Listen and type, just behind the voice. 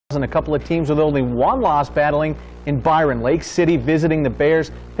And a couple of teams with only one loss battling in Byron. Lake City visiting the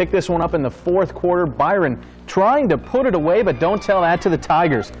Bears. Pick this one up in the fourth quarter. Byron trying to put it away, but don't tell that to the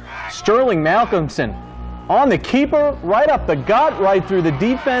Tigers. Sterling Malcolmson on the keeper, right up the gut, right through the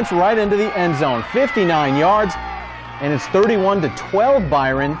defense, right into the end zone. 59 yards, and it's 31-12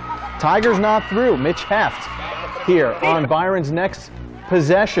 Byron. Tigers not through. Mitch Heft here on Byron's next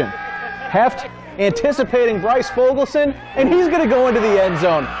possession. Heft anticipating Bryce Fogelson, and he's going to go into the end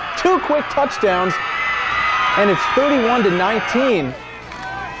zone. Two quick touchdowns, and it's 31-19.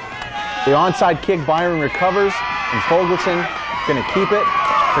 The onside kick, Byron recovers, and Fogelson going to keep it.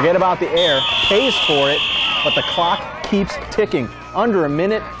 Forget about the air, pays for it, but the clock keeps ticking. Under a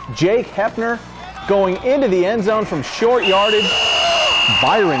minute, Jake Hepner going into the end zone from short yardage.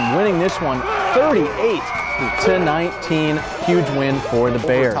 Byron winning this one 38-19. Huge win for the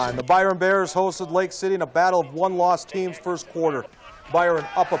Bears. The Byron Bears hosted Lake City in a battle of one-loss teams first quarter. Byron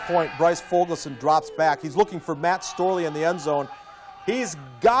up a point. Bryce Fogelson drops back. He's looking for Matt Storley in the end zone. He's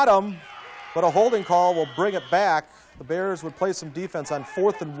got him, but a holding call will bring it back. The Bears would play some defense on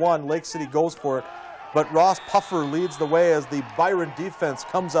 4th and 1. Lake City goes for it, but Ross Puffer leads the way as the Byron defense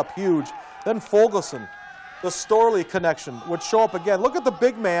comes up huge. Then Fogelson, the Storley connection, would show up again. Look at the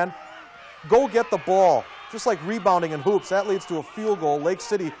big man go get the ball. Just like rebounding in hoops, that leads to a field goal. Lake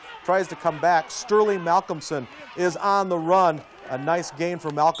City tries to come back. Sterling Malcolmson is on the run. A nice gain for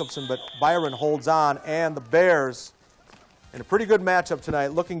Malcolmson, but Byron holds on, and the Bears in a pretty good matchup tonight,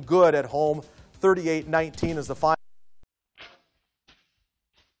 looking good at home. 38-19 is the final.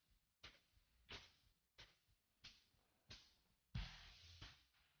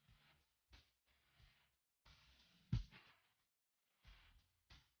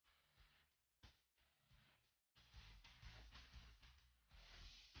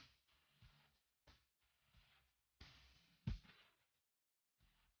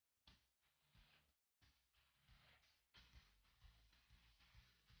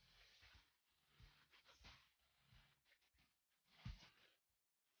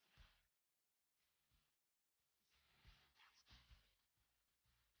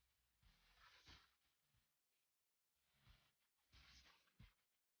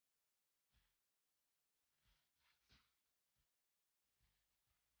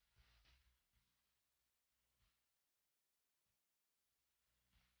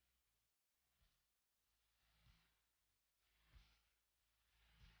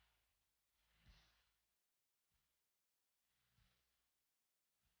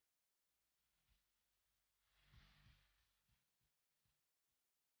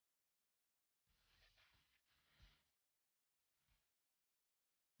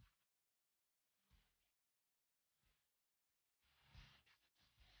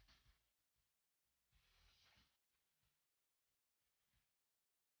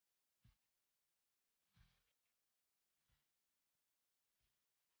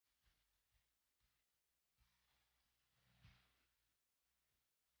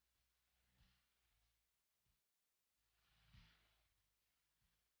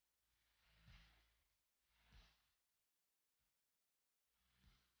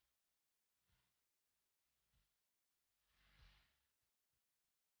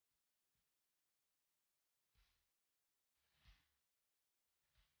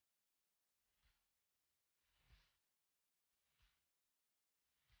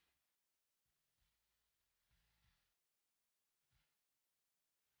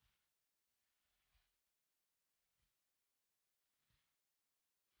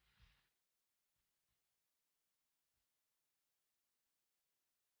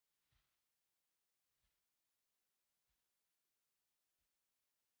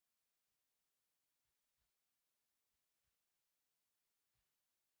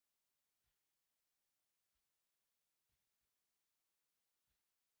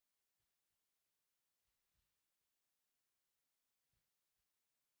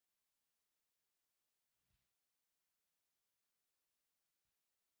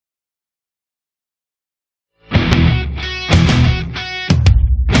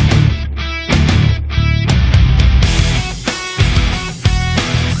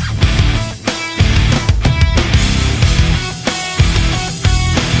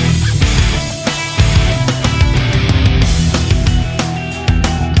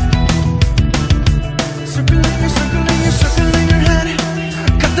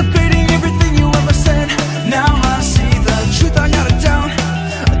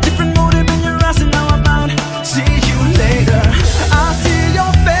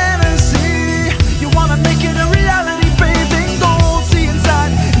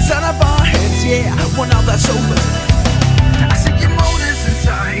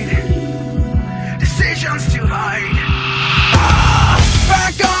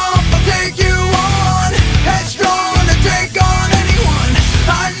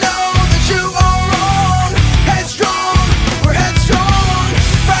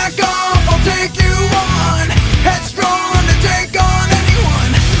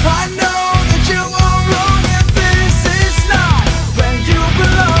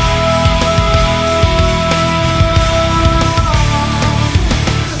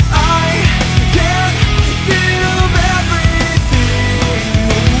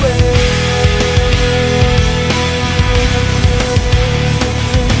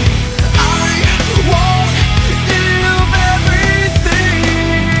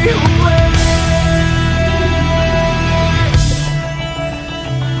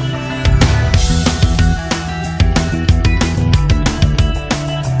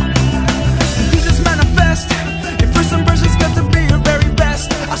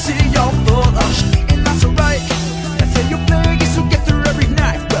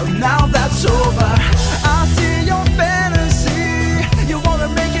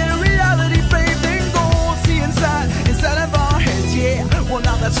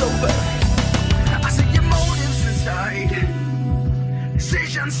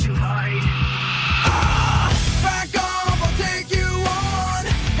 distance to hide.